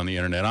pictures on the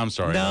internet. I'm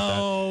sorry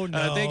about that.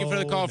 No, thank you for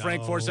the call,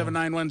 Frank.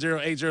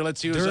 479-1080.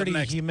 Let's see who's up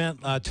next. He meant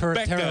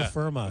terra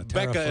firma.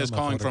 Becca is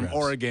calling from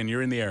Oregon.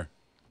 You're in the air.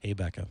 Hey,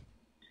 Becca.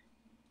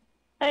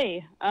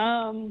 Hey,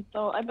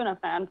 so I've been a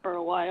fan for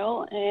a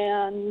while,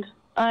 and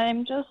I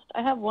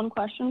have one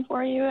question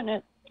for you, and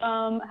it's,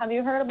 have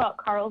you heard about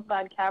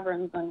Carlsbad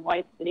Caverns in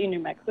White City, New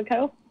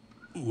Mexico?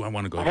 Ooh, I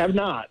want to go. I have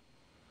not.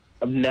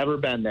 I've never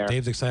been there.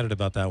 Dave's excited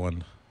about that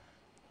one.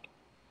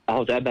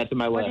 I'll add that to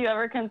my list. Would you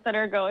ever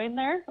consider going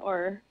there,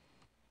 or?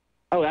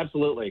 Oh,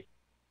 absolutely.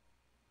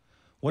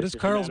 What is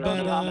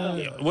Carlsbad?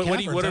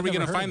 What are we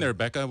going to find there,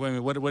 Becca?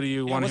 What do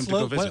you want him to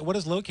go visit? What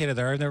is located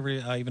there? I've never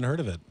even heard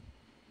of it.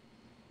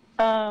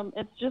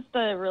 It's just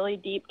a really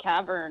deep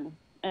cavern,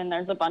 and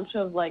there's a bunch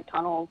of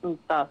tunnels and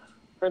stuff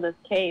for this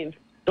cave.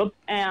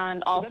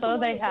 And also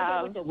they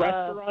have a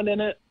restaurant in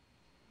it.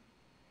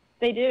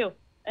 They do,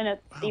 and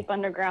it's deep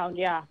underground,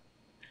 yeah.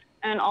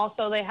 And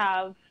also they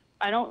have.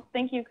 I don't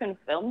think you can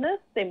film this.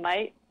 They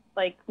might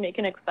make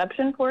an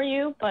exception for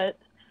you, but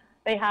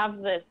they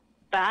have this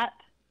bat,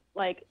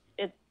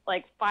 it's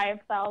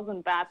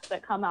 5,000 bats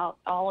that come out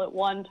all at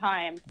one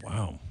time.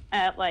 Wow.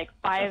 At 5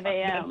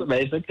 a.m. That's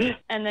amazing.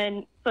 And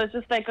then, so it's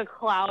just a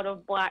cloud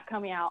of black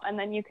coming out, and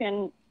then you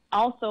can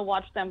also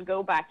watch them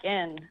go back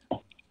in.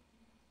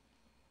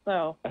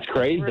 So that's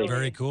crazy. Really,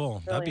 very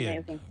cool. That'd be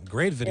amazing. A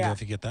great video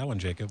if you get that one,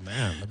 Jacob.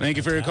 Man. Thank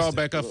you for your call,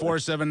 Becca.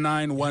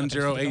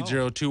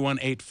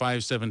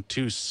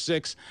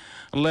 479-1080-218-5726.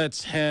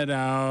 Let's head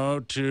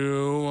out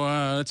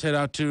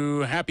to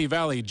Happy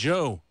Valley.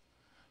 Joe,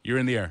 you're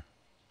in the air.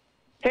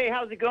 Hey,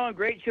 how's it going?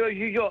 Great show as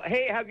usual.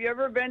 Hey, have you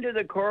ever been to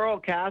the Coral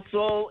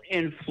Castle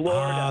in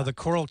Florida? The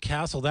Coral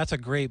Castle. That's a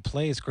great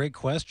place. Great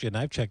question.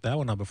 I've checked that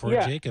one out before,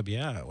 Jacob.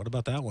 Yeah. What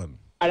about that one?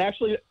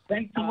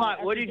 Thanks a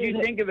lot. What did you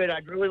think of it?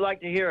 I'd really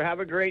like to hear. Have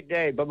a great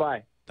day.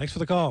 Bye-bye. Thanks for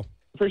the call.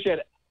 Appreciate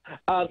it.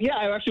 Yeah,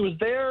 I actually was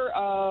there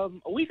a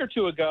week or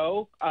two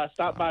ago.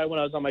 Stopped by when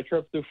I was on my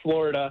trip through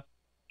Florida.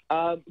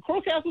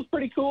 Coral Castle's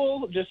pretty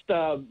cool. Just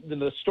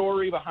the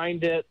story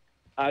behind it.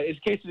 In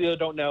case you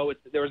don't know,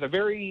 there was a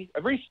very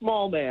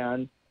small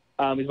man.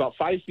 He's about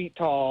 5 feet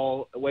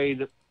tall,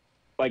 weighed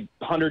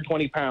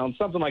 120 pounds,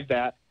 something like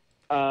that.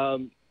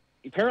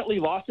 Apparently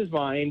lost his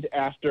mind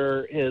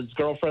after his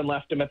girlfriend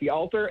left him at the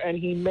altar, and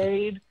he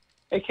made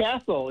a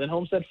castle in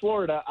Homestead,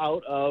 Florida,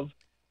 out of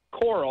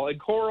coral. And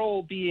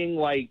coral being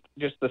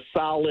just the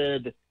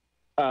solid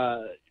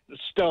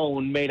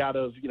stone made out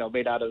of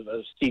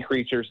sea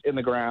creatures in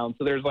the ground.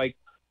 So there's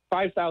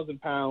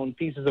 5,000-pound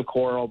pieces of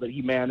coral that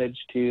he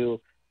managed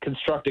to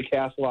construct a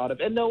castle out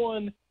of, and no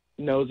one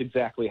knows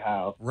exactly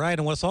how. Right,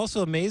 and what's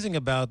also amazing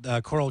about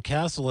Coral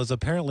Castle is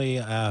apparently,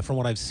 from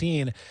what I've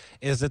seen,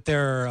 is that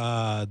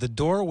the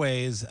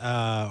doorways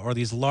are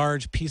these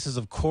large pieces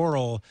of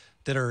coral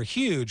that are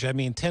huge. I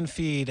mean, 10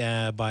 feet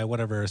by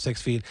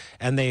 6 feet,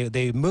 and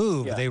they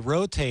move, they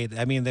rotate.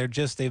 I mean,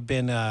 they've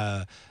been,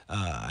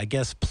 I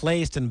guess,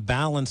 placed and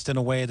balanced in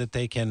a way that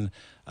they can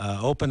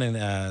open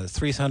in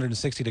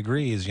 360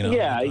 degrees.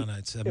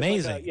 It's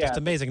amazing, just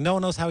amazing. No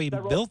one knows how he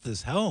built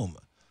this home.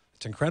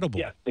 It's incredible.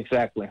 Yeah,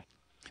 exactly.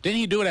 Didn't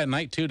he do it at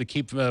night too to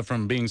keep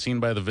from being seen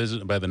by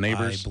the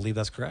neighbors? I believe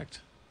that's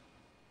correct.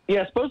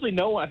 Yeah, supposedly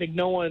I think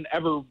no one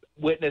ever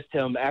witnessed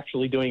him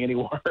actually doing any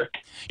work.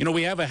 You know,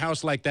 we have a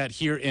house like that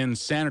here in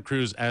Santa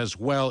Cruz as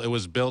well. It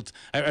was built,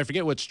 I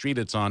forget what street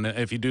it's on.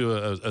 If you do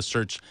a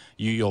search,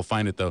 you'll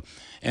find it, though.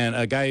 And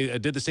a guy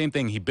did the same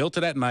thing. He built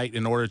it at night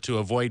in order to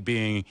avoid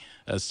being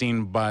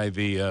seen by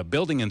the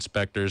building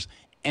inspectors.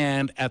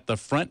 And at the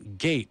front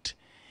gate,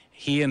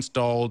 he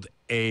installed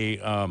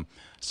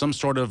some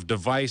sort of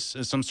device,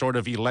 some sort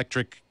of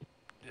electric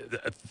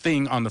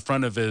thing on the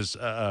front of his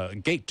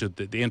gate to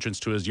the entrance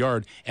to his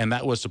yard, and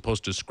that was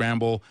supposed to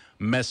scramble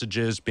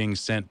messages being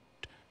sent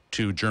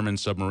to German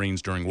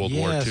submarines during World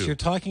War II. Yes, you're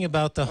talking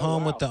about the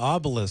home with the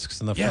obelisks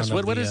in the front. Yes,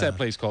 what is that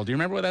place called? Do you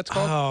remember what that's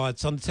called? Oh,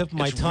 it's on the tip of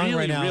my tongue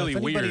right now. Really if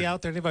anybody weird.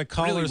 out there, anybody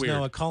callers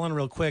know, call in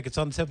real quick. It's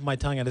on the tip of my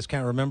tongue. I just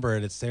can't remember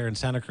it. It's there in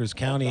Santa Cruz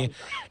County,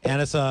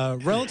 and it's a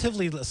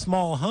relatively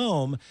small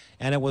home,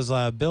 and it was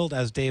built,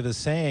 as Dave is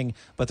saying,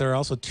 but there are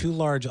also 2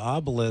 large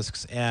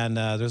obelisks, and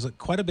there's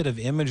quite a bit of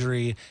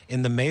imagery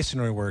in the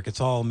masonry work. It's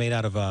all made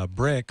out of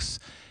bricks.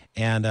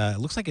 And it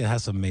looks like it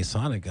has some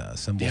Masonic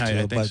symbol to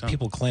it, but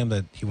people claim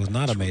that he was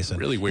not a Mason.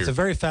 Really weird. It's a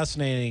very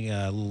fascinating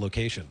little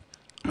location.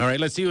 All right,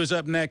 let's see who's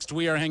up next.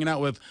 We are hanging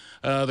out with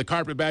the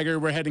Carpetbagger.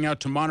 We're heading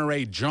out to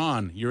Monterey.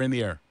 John, you're in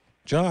the air.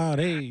 John,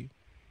 hey.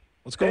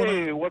 What's going on?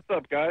 Hey, what's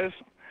up, guys?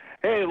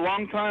 Hey,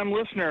 long-time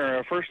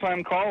listener,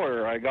 first-time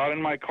caller. I got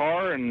in my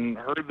car and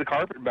heard the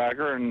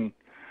Carpetbagger, and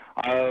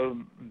I've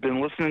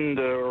been listening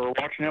to or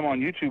watching him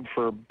on YouTube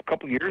for a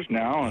couple years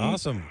now. And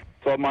awesome.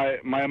 So my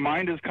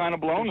mind is kind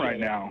of blown right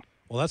now.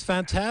 Well, that's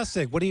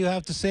fantastic. What do you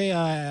have to say?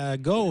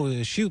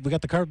 Go, shoot. We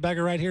got the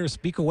Carpetbagger right here.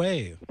 Speak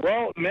away.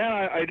 Well, man,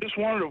 I just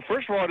wanted to,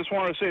 first of all, I just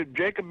wanted to say,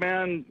 Jacob,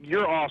 man,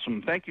 you're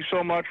awesome. Thank you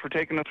so much for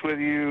taking us with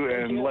you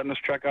and letting us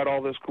check out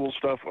all this cool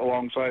stuff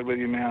alongside with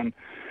you, man.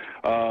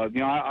 You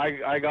know,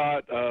 I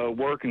got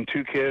work and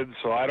 2 kids,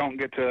 so I don't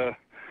get to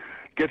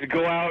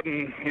go out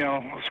and, you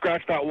know,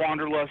 scratch that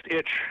wanderlust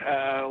itch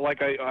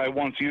like I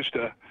once used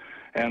to.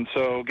 And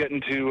so getting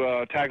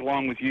to tag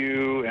along with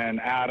you and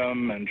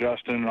Adam and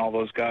Justin and all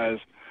those guys,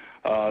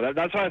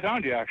 that's how I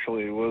found you,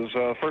 actually. It was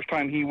first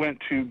time he went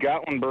to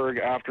Gatlinburg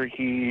after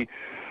he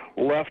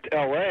left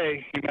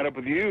L.A., he met up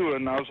with you,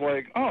 and I was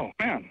like, oh,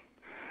 man,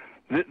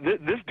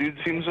 this dude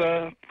seems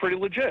pretty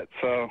legit.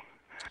 So.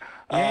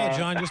 Yeah,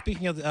 John, you're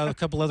speaking of a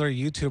couple other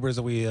YouTubers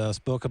that we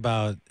spoke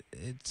about.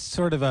 It's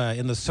sort of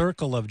in the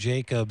circle of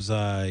Jacob's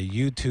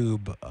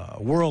YouTube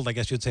world, I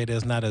guess you'd say it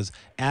is, not as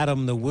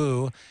Adam the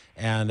Woo.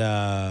 And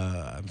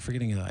I'm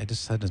forgetting, I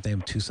just had his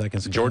name 2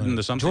 seconds ago. Jordan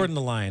the something? Jordan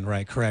the Lion,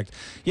 right, correct.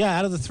 Yeah,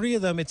 out of the 3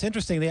 of them, it's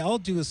interesting. They all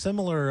do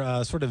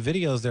similar sort of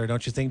videos there,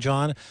 don't you think,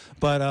 John?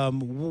 But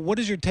what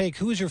is your take?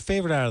 Who is your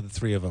favorite out of the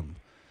 3 of them?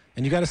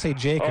 And you got to say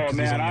Jacob. Oh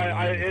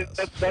man,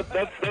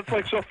 that's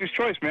like Sophie's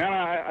choice, man.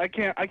 I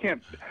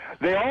can't.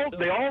 They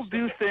all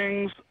do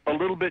things a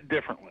little bit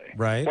differently.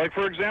 Right. Like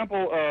for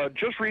example,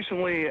 just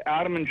recently,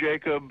 Adam and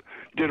Jacob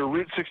did a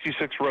Route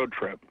 66 road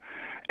trip,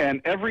 and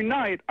every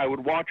night I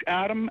would watch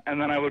Adam, and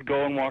then I would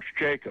go and watch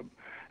Jacob.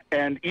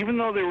 And even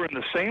though they were in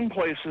the same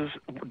places,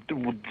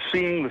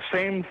 seeing the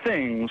same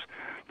things,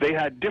 they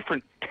had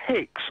different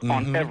takes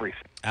on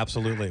everything.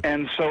 Absolutely.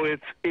 And so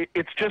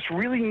it's just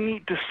really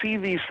neat to see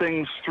these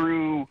things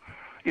through,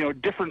 you know,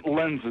 different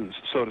lenses,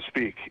 so to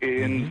speak,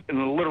 in the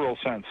literal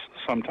sense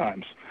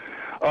sometimes.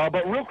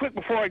 But real quick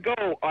before I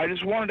go, I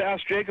just wanted to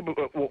ask Jacob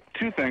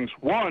 2 things.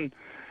 One,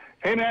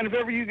 hey man, if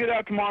ever you get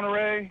out to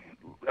Monterey,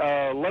 let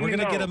me know. We're going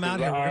to get him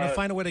out here. We're going to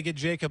find a way to get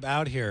Jacob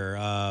out here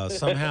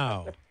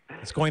somehow.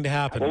 It's going to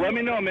happen. Well, let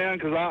me know, man,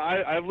 because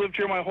I've lived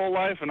here my whole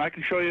life, and I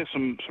can show you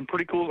some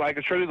pretty cool. I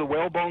can show you the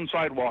Whalebone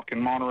Sidewalk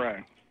in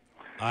Monterey.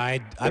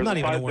 I'm not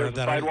even aware of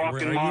that. Sidewalk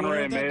in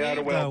Monterey made out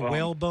of whalebone. The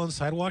Whalebone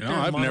Sidewalk. No,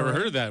 I've never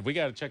heard of that. We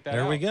got to check that out.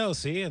 There we go.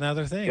 See,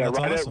 another thing. Yeah,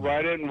 that's awesome.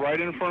 right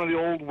in front of the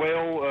old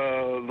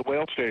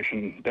whale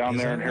station down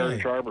there in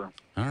Heritage Harbor.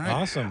 All right.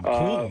 Awesome.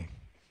 Cool.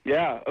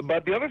 Yeah,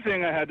 but the other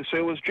thing I had to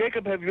say was,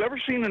 Jacob, have you ever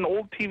seen an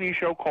old TV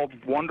show called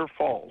Wonder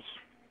Falls?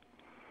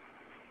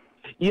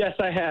 Yes,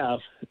 I have.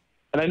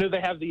 And I knew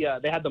they had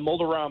the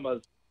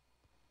Mold-A-Ramas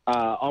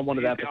on one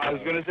of the episodes. I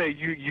was going to say,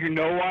 you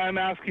know why I'm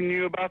asking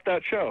you about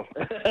that show.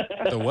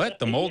 The what?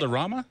 The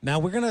Mold-A-Rama? Now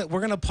we're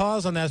gonna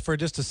pause on that for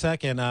just a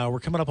second. We're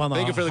coming up on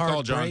the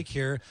hard break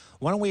here.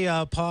 Why don't we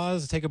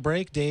pause, take a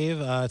break, Dave,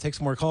 take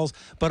some more calls.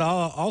 But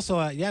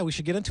also, yeah, we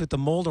should get into it. The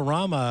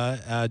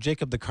Mold-A-Rama,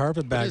 Jacob the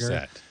Carpetbagger. What is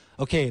that?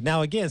 Okay,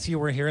 now again, see,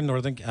 we're here in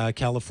Northern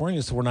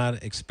California, so we're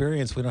not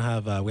experienced. We don't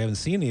have, we haven't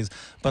seen these.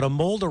 But a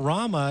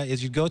Mold-A-Rama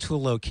is you go to a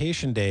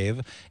location,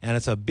 Dave, and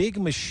it's a big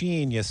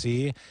machine, you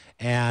see.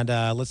 And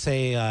let's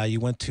say you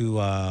went to,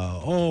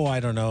 I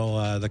don't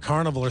know, the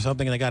carnival or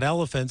something, and they got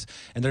elephants,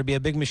 and there'd be a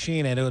big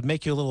machine, and it would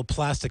make you a little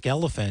plastic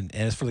elephant.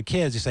 And it's for the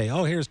kids. You say,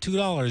 oh, here's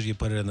 $2. You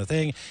put it in the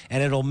thing,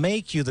 and it'll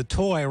make you the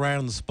toy right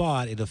on the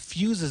spot. It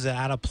fuses it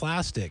out of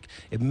plastic.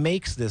 It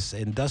makes this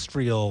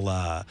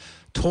industrial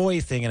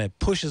toy thing, and it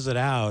pushes it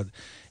out,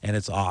 and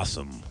it's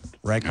awesome.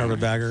 Right,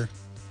 Carpetbagger?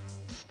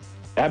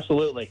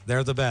 Absolutely.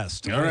 They're the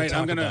best. All right,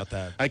 I'm gonna.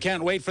 I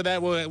can't wait for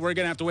that. We're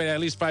gonna have to wait at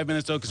least 5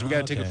 minutes though, because we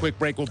got to take a quick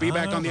break. We'll be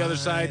back on the other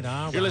side.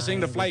 You're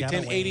listening to Flight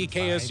 1080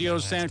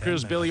 KSCO Santa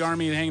Cruz. Billy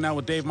Army hanging out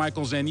with Dave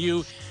Michaels and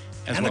you,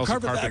 as well as the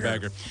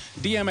Carpetbagger.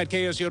 DM at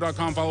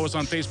KSCO.com. Follow us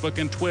on Facebook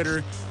and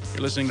Twitter.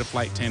 You're listening to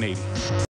Flight 1080.